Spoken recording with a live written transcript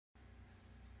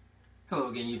Hello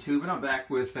again, YouTube, and I'm back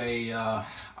with a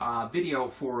video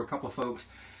for a couple of folks.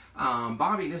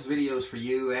 Bobby, this video is for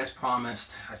you, as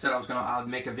promised. I said I'd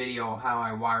make a video of how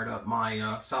I wired up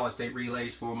my solid-state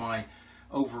relays for my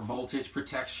over-voltage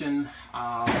protection.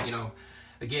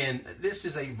 Again, this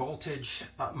is a voltage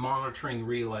monitoring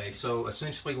relay. So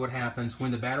essentially, what happens when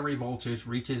the battery voltage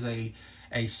reaches a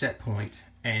set point,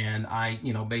 and I,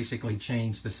 basically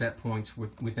change the set points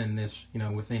within this,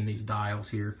 within these dials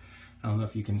here. I don't know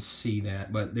if you can see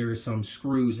that, but there is some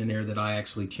screws in there that I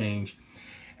actually change.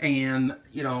 And,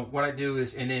 what I do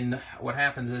is, and then what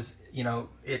happens is,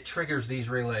 it triggers these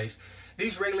relays.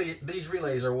 These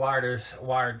relays are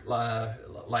wired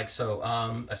like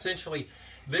so. Essentially,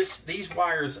 these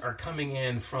wires are coming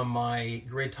in from my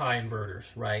grid tie inverters,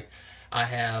 right? I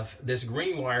have this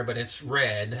green wire, but it's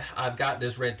red. I've got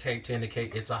this red tape to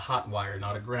indicate it's a hot wire,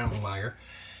 not a ground wire.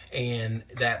 And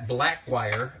that black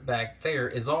wire back there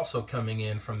is also coming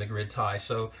in from the grid tie.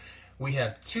 So we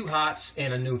have two hots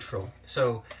and a neutral.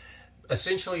 So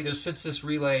essentially, since this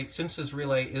relay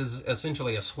is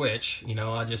essentially a switch,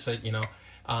 I just said,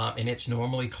 and it's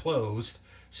normally closed.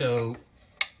 So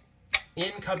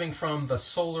incoming from the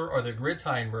solar or the grid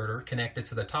tie inverter connected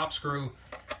to the top screw,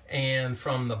 and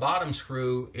from the bottom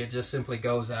screw, it just simply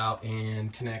goes out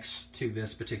and connects to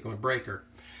this particular breaker.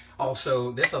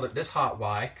 Also, this hot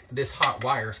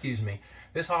wire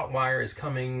is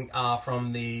coming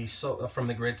from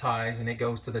the grid ties, and it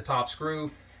goes to the top screw,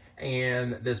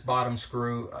 and this bottom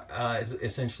screw is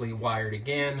essentially wired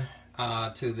again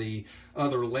to the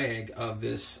other leg of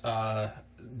this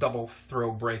double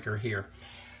throw breaker here.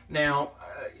 Now,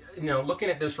 looking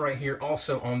at this right here,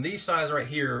 also on these sides right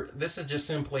here, this is just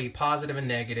simply positive and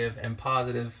negative on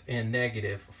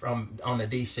the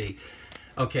DC.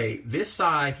 Okay, this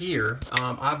side here,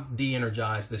 I've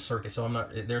de-energized this circuit, so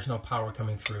there's no power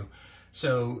coming through.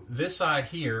 So this side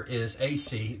here is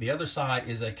AC. The other side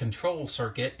is a control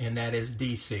circuit, and that is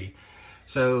DC.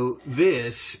 So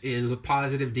this is a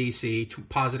positive DC,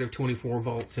 positive 24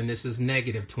 volts, and this is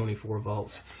negative 24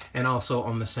 volts, and also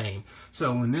on the same.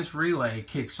 So when this relay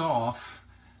kicks off,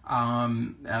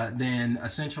 then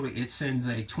essentially it sends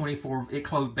a 24,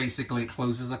 basically it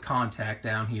closes a contact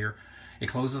down here. It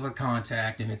closes a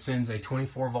contact, and it sends a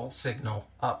 24 volt signal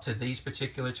up to these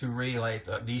particular two relays,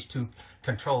 these two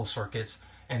control circuits,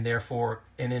 and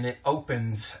then it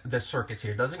opens the circuits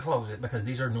here. It doesn't close it because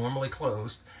these are normally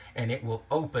closed, and it will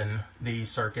open these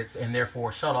circuits and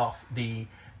therefore shut off the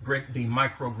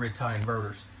micro grid tie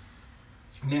inverters.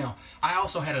 Now, I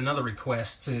also had another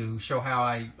request to show how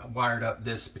I wired up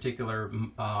this particular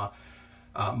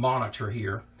monitor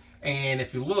here. And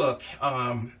if you look,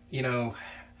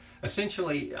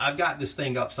 essentially, I've got this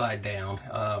thing upside down,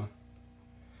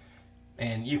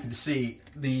 and you can see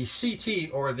the CT,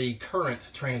 or the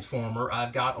current transformer,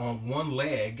 I've got on one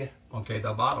leg, okay,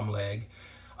 the bottom leg,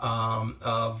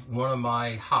 of one of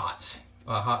my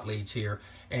hot leads here,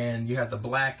 and you have the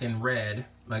black and red,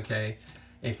 okay.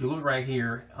 If you look right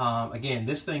here, again,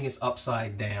 this thing is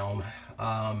upside down,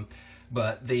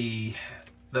 but the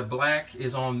black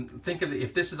is on, think of it,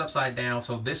 if this is upside down,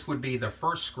 so this would be the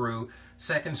first screw,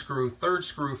 second screw, third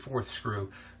screw, fourth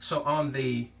screw. So on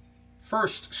the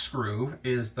first screw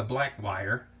is the black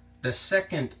wire. The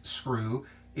second screw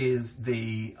is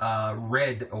the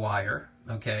red wire,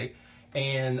 okay?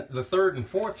 And the third and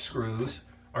fourth screws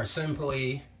are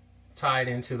simply tied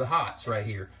into the hots right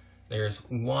here. There's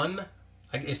one,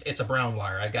 it's a brown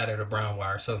wire. I got it a brown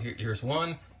wire. So here's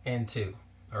 1 and 2,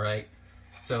 all right?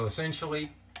 So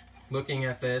essentially, looking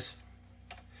at this,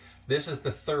 this is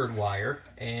the third wire,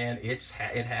 and it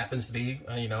happens to be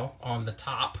on the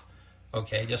top,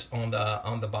 okay, just on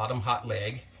the bottom hot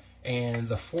leg, and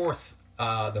the fourth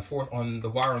on the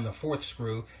wire on the fourth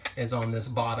screw is on this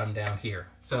bottom down here.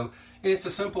 So it's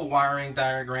a simple wiring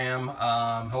diagram.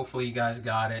 Hopefully you guys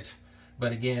got it,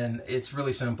 but again, it's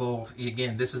really simple.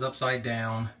 Again, this is upside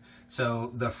down.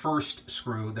 So the first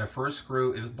screw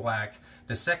is black,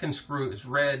 the second screw is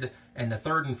red, and the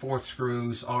third and fourth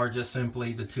screws are just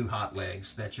simply the two hot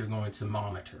legs that you're going to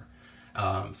monitor.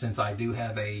 Since I do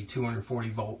have a 240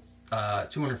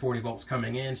 volts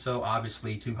coming in, so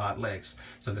obviously two hot legs.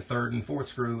 So the third and fourth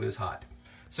screw is hot.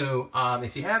 So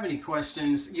if you have any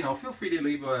questions, feel free to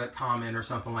leave a comment or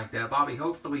something like that. Bobby,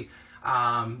 hopefully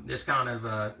this kind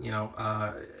of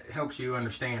helps you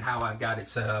understand how I've got it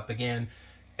set up. Again,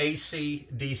 AC,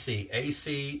 DC.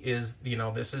 AC is,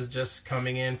 this is just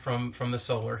coming in from the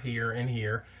solar here and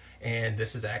here, and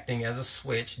this is acting as a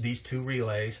switch, these two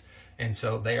relays, and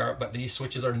so but these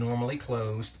switches are normally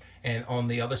closed. And on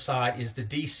the other side is the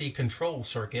DC control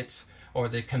circuits, or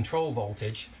the control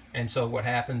voltage. And so what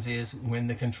happens is when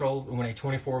a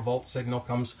 24-volt signal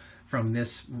comes from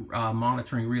this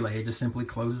monitoring relay, it just simply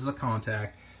closes a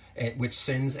contact, which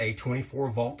sends a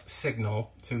 24-volt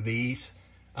signal to these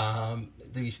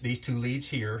two leads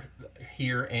here,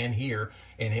 and here,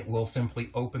 and it will simply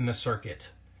open the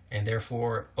circuit. And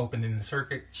therefore, opening the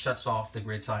circuit shuts off the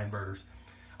grid tie inverters.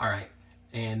 All right,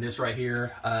 and this right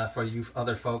here, for you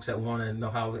other folks that want to know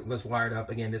how it was wired up,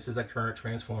 again, this is a current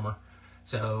transformer.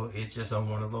 So it's just on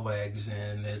one of the legs,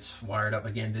 and it's wired up.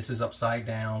 Again, this is upside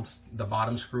down. The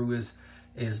bottom screw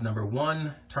is number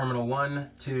 1, terminal 1,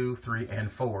 2, 3,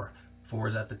 and 4. 4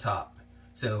 is at the top.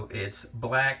 So it's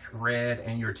black, red,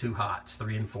 and your 2 hots,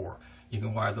 3 and 4. You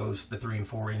can wire the 3 and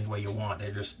 4 any way you want.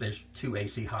 There's 2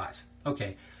 AC hots.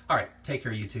 Okay. All right. Take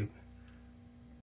care, YouTube.